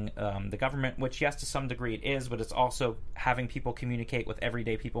enriching the government, which, yes, to some degree it is, but it's also having people communicate with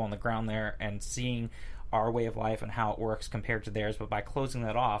everyday people on the ground there and seeing our way of life and how it works compared to theirs. But by closing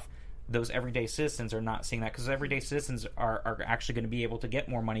that off, those everyday citizens are not seeing that, because everyday citizens are actually going to be able to get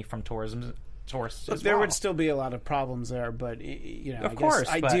more money from tourists as There well. would still be a lot of problems there, but you know, Of I course,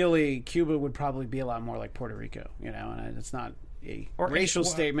 guess but- ideally Cuba would probably be a lot more like Puerto Rico, you know, and it's not a racial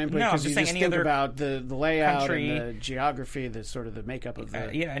statement, but no, I'm because just you saying just any think other about the layout country- and the geography, the sort of the makeup of the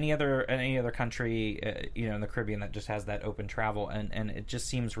any other country, you know, in the Caribbean that just has that open travel, and it just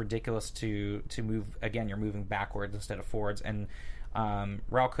seems ridiculous to move again. You're moving backwards instead of forwards, and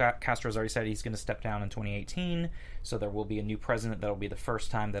Raul Castro's already said he's going to step down in 2018, so there will be a new president. That'll be the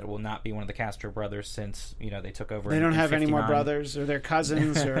first time that it will not be one of the Castro brothers since, you know, they took over. They in don't have any more 59. brothers or their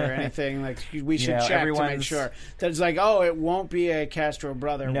cousins or anything. Like, we should know, check to make everyone's- sure that it's like, oh, it won't be a Castro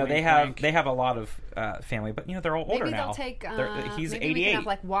brother. No, wink, they have wink. a lot of family, but you know they're all older Maybe now. they'll take. He's maybe 88. we can have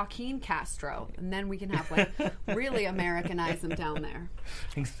like Joaquin Castro, and then we can have like really Americanize them down there.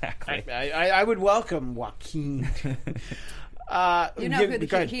 Exactly. I would welcome Joaquin. You know,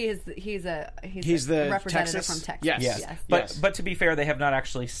 go ahead. he's He's a the representative Texas? from Texas. Yes. Yes. But to be fair, they have not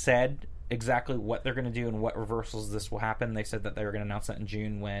actually said exactly what they're going to do and what reversals this will happen. They said that they were going to announce that in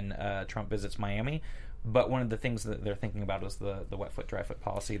June when Trump visits Miami. But one of the things that they're thinking about is the wet foot, dry foot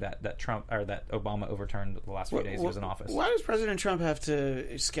policy that Trump or that Obama overturned the last few days he was in office. Why does President Trump have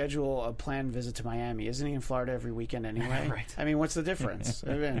to schedule a planned visit to Miami? Isn't he in Florida every weekend anyway? Right. I mean, what's the difference?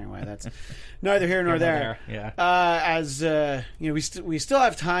 Anyway, that's neither here nor there. Yeah. As you know, we still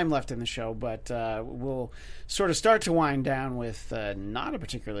have time left in the show, but we'll sort of start to wind down with not a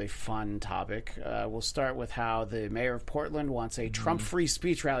particularly fun topic. We'll start with how the mayor of Portland wants a Trump-free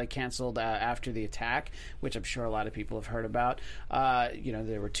speech rally canceled after the attack, which I'm sure a lot of people have heard about. You know,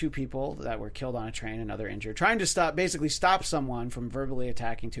 there were 2 people that were killed on a train, another injured, trying to basically stop someone from verbally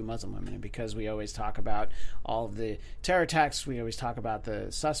attacking 2 Muslim women. And because we always talk about all of the terror attacks, we always talk about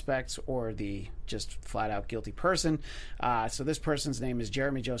the suspects or the just flat-out guilty person. So this person's name is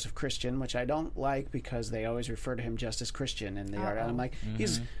Jeremy Joseph Christian, which I don't like because they always refer to him just as Christian in the art. And I'm like,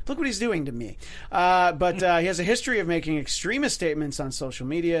 look what he's doing to me. But he has a history of making extremist statements on social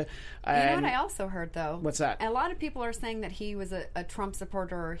media. You know And what I also heard, though? What's that? A lot of people are saying that he was a Trump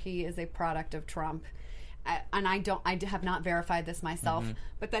supporter, or he is a product of Trump. And I have not verified this myself,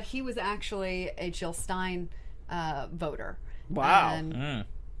 but that he was actually a Jill Stein voter. Wow.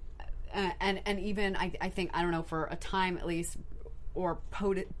 And even I think, I don't know, for a time at least, or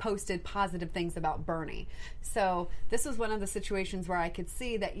posted positive things about Bernie. So this was one of the situations where I could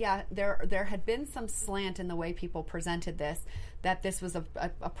see that, yeah, there had been some slant in the way people presented this, that this was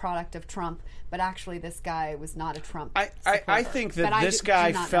a product of Trump, but actually this guy was not a Trump supporter. I think that But this do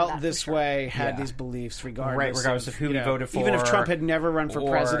guy not know felt that for this sure. way, had Yeah. these beliefs regardless, Right, regardless of who you he know, voted for, even if Trump had never run for or-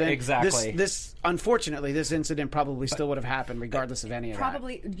 president. exactly. This unfortunately, this incident probably still would have happened regardless of any of that.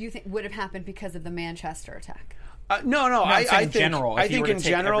 Probably, you think would have happened because of the Manchester attack? No. I'm saying I in think general, I if you think were to in take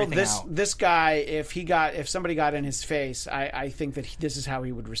general, everything out. this guy, if somebody got in his face, I think that this is how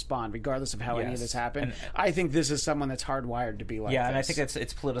he would respond, regardless of how any of Yes. this happened. And- I think this is someone that's hardwired to be like Yeah, this. and I think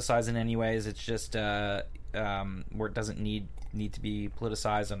it's politicized in any ways. It's just where it doesn't need to be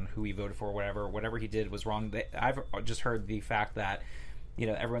politicized on who he voted for, or whatever he did was wrong. I've just heard the fact that, you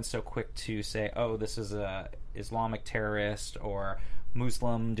know, everyone's so quick to say, oh, this is a Islamic terrorist or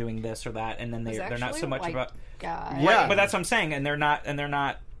Muslim doing this or that, and then It was they're not actually so a much white about guy. Yeah. Right, but that's what I'm saying, and they're not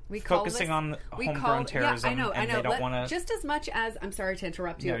We call focusing this- on we homegrown call- terrorism, Yeah, I know. and they don't want to. Just as much as, I'm sorry to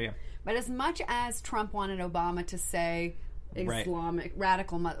interrupt you, Yeah, yeah. but as much as Trump wanted Obama to say Right. Islamic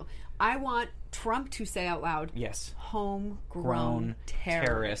radical Muslim, I want Trump to say out loud, Yes. homegrown Grown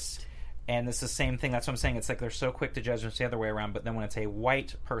terrorist. And it's the same thing. That's what I'm saying. It's like they're so quick to judge us the other way around, but then when it's a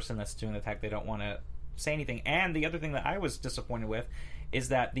white person that's doing the attack, they don't want to say anything. And the other thing that I was disappointed with is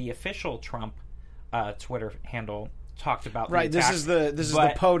that the official Trump Twitter handle talked about the Right, attack, this is the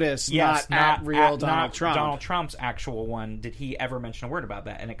but- POTUS, yes, not at real Donald not Trump. Donald Trump's actual one. Did he ever mention a word about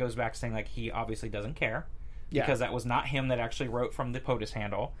that? And it goes back saying like he obviously doesn't care Yeah. because that was not him that actually wrote from the POTUS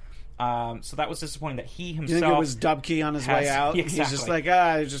handle. So that was disappointing that he You himself. think it was Dubkey on his way out? He's just Exactly.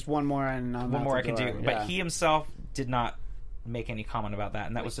 like, just one more and I'm one out more the I can door. do. Yeah. But he himself did not make any comment about that,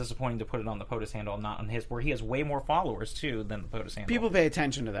 and that was disappointing to put it on the POTUS handle, not on his, where he has way more followers too than the POTUS handle. People pay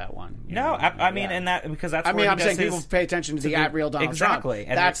attention to that one. you no, know? I mean, Yeah. and that because that's. I where mean, he I'm does saying his, people pay attention to the at real Donald exactly, Trump.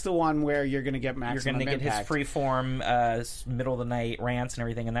 and That's the one where you're going to get you're maximum going to get his impact. free form, middle of the night rants and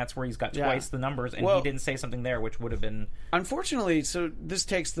everything, and that's where he's got Yeah. twice the numbers, and Well- he didn't say something there, which would have been. Unfortunately, so this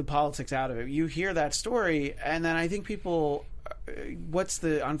takes the politics out of it. You hear that story, and then I think people, what's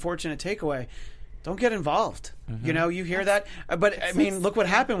the unfortunate takeaway? don't get involved. You know, you hear that. But, I mean, look what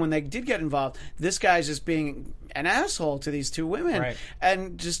happened when they did get involved. This guy's just being an asshole to these two women. Right.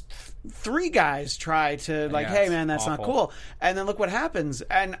 And just 3 guys try to, like, Yeah, hey, it's man, that's not awful. cool. And then look what happens.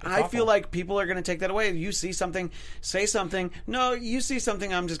 And I feel awful. like people are going to take that away. You see something, say something. No, you see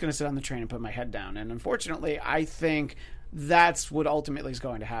something, I'm just going to sit on the train and put my head down. And unfortunately, I think that's what ultimately is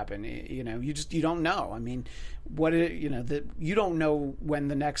going to happen. You know, you don't know. I mean, you don't know when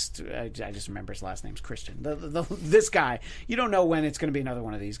the next. I just remember his last name's Christian. This guy, you don't know when it's going to be another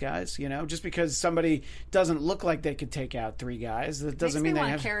one of these guys. You know, just because somebody doesn't look like they could take out 3 guys, that doesn't mean Makes me they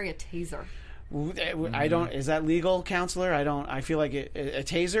want have. to carry a taser. I don't. Is that legal, counselor? I don't. I feel like a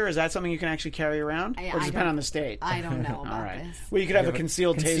taser. Is that something you can actually carry around, or does it depend on the state? I don't know about All right. this. Well, you could have a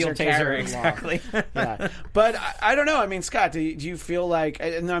concealed taser carrying law. exactly. Yeah, but I don't know. I mean, Scott, do you feel like?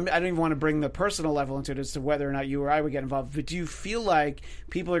 And I don't even want to bring the personal level into it as to whether or not you or I would get involved. But do you feel like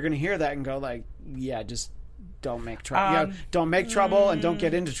people are going to hear that and go like, "Yeah, just don't make trouble. Don't make trouble and don't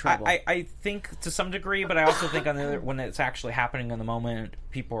get into trouble." I think to some degree, but I also think on the other, when it's actually happening in the moment,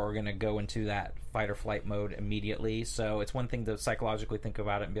 people are going to go into that fight or flight mode immediately. So it's one thing to psychologically think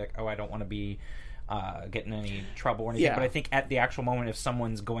about it and be like, oh, I don't want to be getting any trouble or anything. Yeah. But I think at the actual moment, if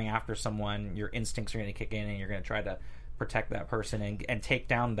someone's going after someone, your instincts are going to kick in and you're going to try to protect that person and take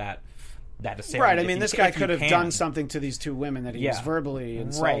down that assailant. Right. I mean, this guy if you could have can. done something to these 2 women that he was verbally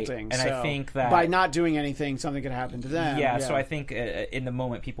insulting. And I so think that by not doing anything, something could happen to them. Yeah. So I think in the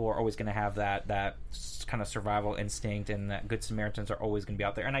moment, people are always going to have that kind of survival instinct, and that Good Samaritans are always going to be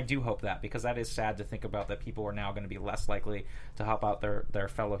out there. And I do hope that, because that is sad to think about, that people are now going to be less likely to help out their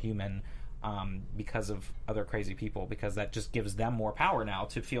fellow human because of other crazy people, because that just gives them more power now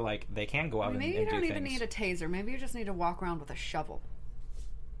to feel like they can go out and do things. Maybe you don't even need a taser. Maybe you just need to walk around with a shovel.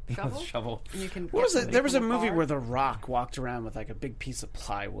 Shovel. And you can What was it? There was a movie car. where The Rock walked around with like a big piece of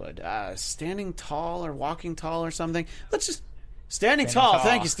plywood, standing tall or walking tall or something. Let's just standing tall.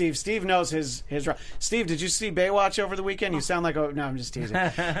 Thank you, Steve. Steve knows his. Steve, did you see Baywatch over the weekend? You sound like no, I'm just teasing.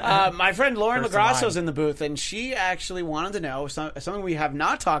 My friend Lauren First in Lagrasso's line. in the booth, and she actually wanted to know something we have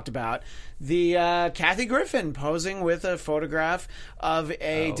not talked about: the Kathy Griffin posing with a photograph of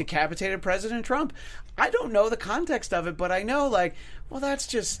a decapitated President Trump. I don't know the context of it, but I know that's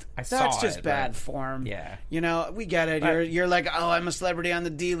just bad form. Yeah. You know, we get it. You're like, oh, I'm a celebrity on the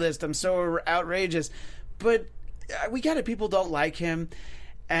D list. I'm so outrageous. But we get it. People don't like him.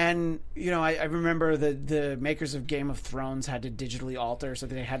 And, you know, I remember the makers of Game of Thrones had to digitally alter, so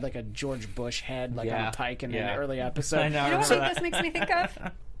they had like a George Bush head on a pike in an early episode. I know. You know what Remember this makes me think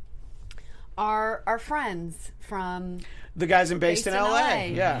of? Our friends from The guys based in LA.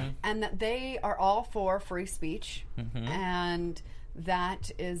 Yeah. and that they are all for free speech, and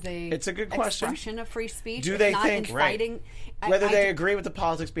that is It's a good question. expression of free speech. Do It's they not think- inciting? Whether they do- agree with the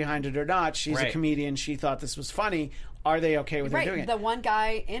politics behind it or not, she's a Right. comedian. She thought this was funny. Are they okay with her doing Right, it? the one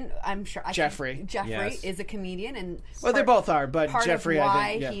guy I'm sure Jeffrey. Yes. is a comedian, and Well, they both are, but part Jeffrey, of I why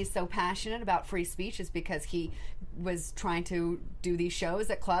think, yeah. he's so passionate about free speech is because he was trying to do these shows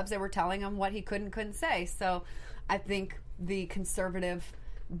at clubs that were telling him what he couldn't say. So I think the conservative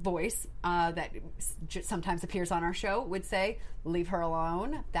voice that sometimes appears on our show would say, leave her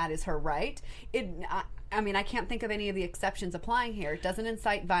alone. That is her right. I mean, I can't think of any of the exceptions applying here. It doesn't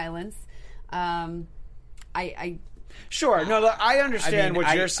incite violence. Sure. No, look, I understand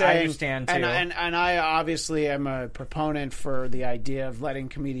what you're saying. I understand, too. And I obviously am a proponent for the idea of letting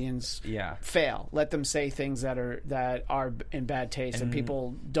comedians fail. Let them say things that are in bad taste and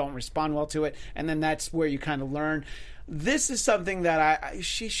people don't respond well to it. And then that's where you kind of learn. This is something that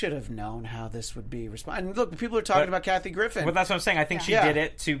she should have known how this would be responded. And look, people are talking about Kathy Griffin. But that's what I'm saying. I think she did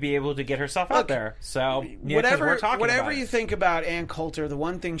it to be able to get herself out there. So whatever about you think about Ann Coulter, the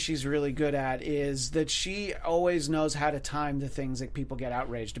one thing she's really good at is that she always knows how to time the things that people get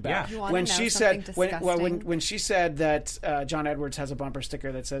outraged about. Yeah. You wanna When know she something said disgusting? when she said that John Edwards has a bumper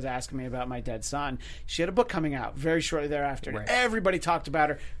sticker that says "Ask me about my dead son," she had a book coming out very shortly thereafter. Right. Everybody talked about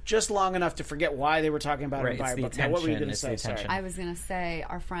her just long enough to forget why they were talking about her Right, and buy it's her the book. Now, what were you attention, going to it's the say? Sorry. attention. I was going to say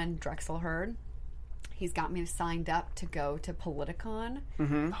our friend Drexel Hurd. He's got me signed up to go to Politicon Oh,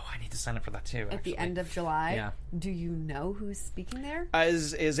 I need to sign up for that too. at the end of July. Yeah. Do you know who's speaking there?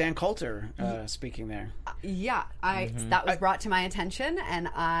 Is Ann Coulter speaking there? Yeah, that was brought to my attention, and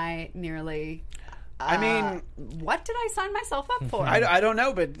I nearly. I mean, what did I sign myself up for? I don't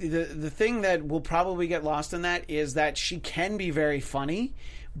know, but the thing that will probably get lost in that is that she can be very funny,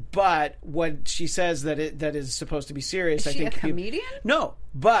 but what she says that is supposed to be serious. Is she a think comedian? No,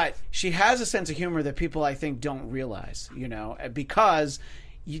 but she has a sense of humor that people I think don't realize. You know, because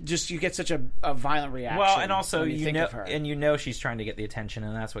you get such a violent reaction. Well, and also when you think of her. and she's trying to get the attention,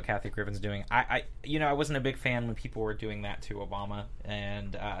 and that's what Kathy Griffin's doing. I wasn't a big fan when people were doing that to Obama,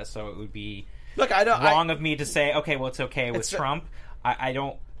 and so it would be wrong of me to say, okay, well, it's okay with Trump.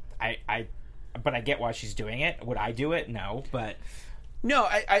 But I get why she's doing it. Would I do it? No, but. No,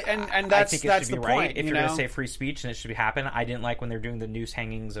 and that's I think it should be the right. point. If you're going to say free speech, then it should happen. I didn't like when they're doing the noose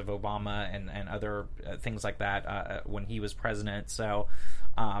hangings of Obama and other things like that when he was president. So,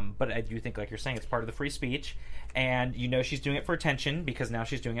 but I do think, like you're saying, it's part of the free speech. And she's doing it for attention because now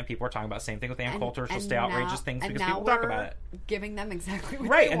she's doing it. People are talking about the same thing with Ann Coulter. She'll say outrageous things because people talk about it. Giving them exactly what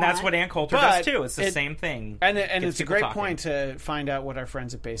right, they and want. that's what Ann Coulter does too. It's the same thing. And it's a great point to find out what our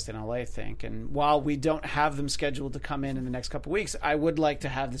friends at Based in LA think. And while we don't have them scheduled to come in the next couple of weeks, I would like to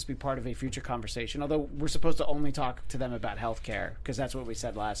have this be part of a future conversation. Although we're supposed to only talk to them about healthcare because that's what we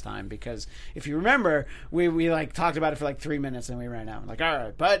said last time. Because if you remember, we talked about it for 3 minutes and we ran out. I'm like, all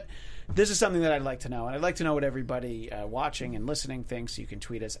right, but. This is something that I'd like to know, and I'd like to know what everybody watching and listening thinks. You can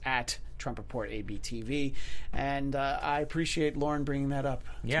tweet us at Trump Report ABTV, and I appreciate Lauren bringing that up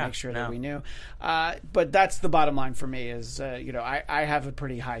to make sure that we knew. But that's the bottom line for me is, I have a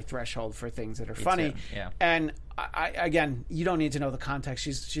pretty high threshold for things that are funny, and again, you don't need to know the context.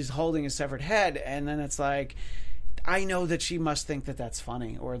 She's holding a severed head, and then it's like. I know that she must think that that's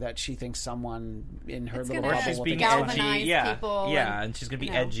funny, or that she thinks someone in her little bubble she's will being think it's edgy. funny. Yeah, and she's gonna be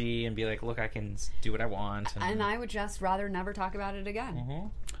edgy and be like, "Look, I can do what I want." And I would just rather never talk about it again. Mm-hmm.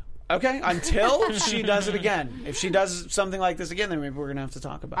 Okay, until she does it again. If she does something like this again, then maybe we're going to have to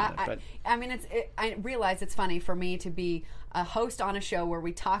talk about it. But I realize it's funny for me to be a host on a show where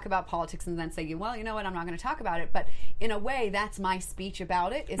we talk about politics and then say, well, you know what, I'm not going to talk about it. But in a way, that's my speech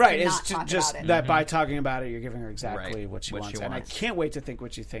about it, is to not talk just about it. That by talking about it, you're giving her exactly what she wants. And I wants. can't wait to think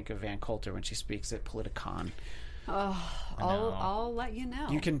what you think of Ann Coulter when she speaks at Politicon. I'll let you know.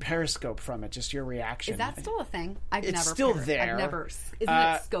 You can Periscope from it, just your reaction. Is that still a thing? It's still there. I've never. Isn't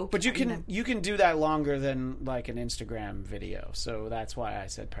it scoped? But you can do that longer than like an Instagram video. So that's why I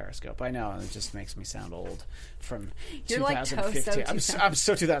said Periscope. I know it just makes me sound old from You're 2015. Like I'm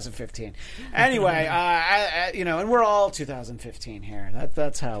so 2015. Anyway, and we're all 2015 here.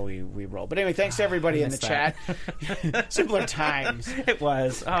 That's how we roll. But anyway, thanks to everybody in the chat. Simpler times. It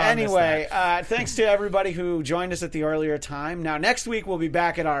was. Oh, anyway, thanks to everybody who joined us at the earlier time. Now, next week we'll be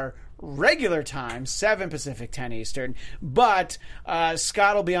back at our regular time, 7 Pacific, 10 Eastern. But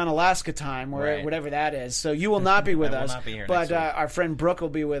Scott will be on Alaska time, or whatever that is. So you will not be with us. Not be here but our friend Brooke will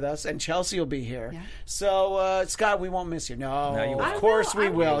be with us, and Chelsea will be here. Yeah. So, Scott, we won't miss you. No, you won't. Of course we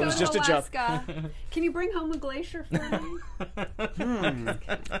will. It was just a joke. Can you bring home a glacier for me?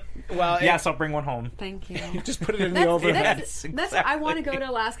 Well, yes, I'll bring one home. Thank you. Just put it in the overhead. That's I want to go to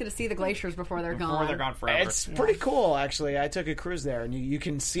Alaska to see the glaciers before they're gone. Before they're gone forever. It's pretty cool, actually. I took a cruise there, and you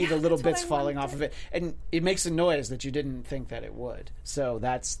can see the little bits falling off of it, and it makes a noise that you didn't think that it would. So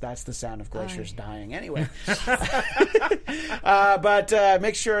that's the sound of glaciers dying. Anyway, but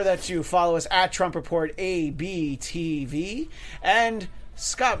make sure that you follow us at Trump Report ABTV and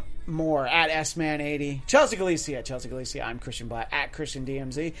Scott Moore at SMan80, Chelsea Galicia at Chelsea Galicia. I'm Christian Blatt at Christian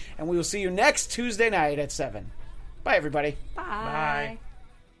DMZ, and we will see you next Tuesday night at 7. Bye, everybody. Bye.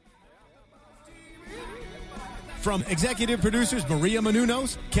 From executive producers Maria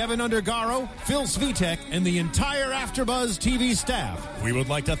Menounos, Kevin Undergaro, Phil Svitek, and the entire AfterBuzz TV staff, we would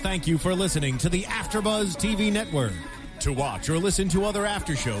like to thank you for listening to the AfterBuzz TV network. To watch or listen to other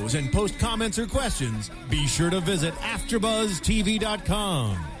after shows and post comments or questions, be sure to visit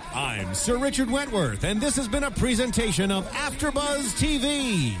AfterBuzzTV.com. I'm Sir Richard Wentworth, and this has been a presentation of AfterBuzz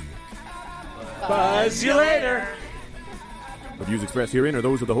TV. Buzz you later. The views expressed herein are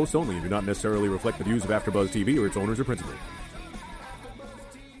those of the hosts only and do not necessarily reflect the views of AfterBuzz TV or its owners or principals.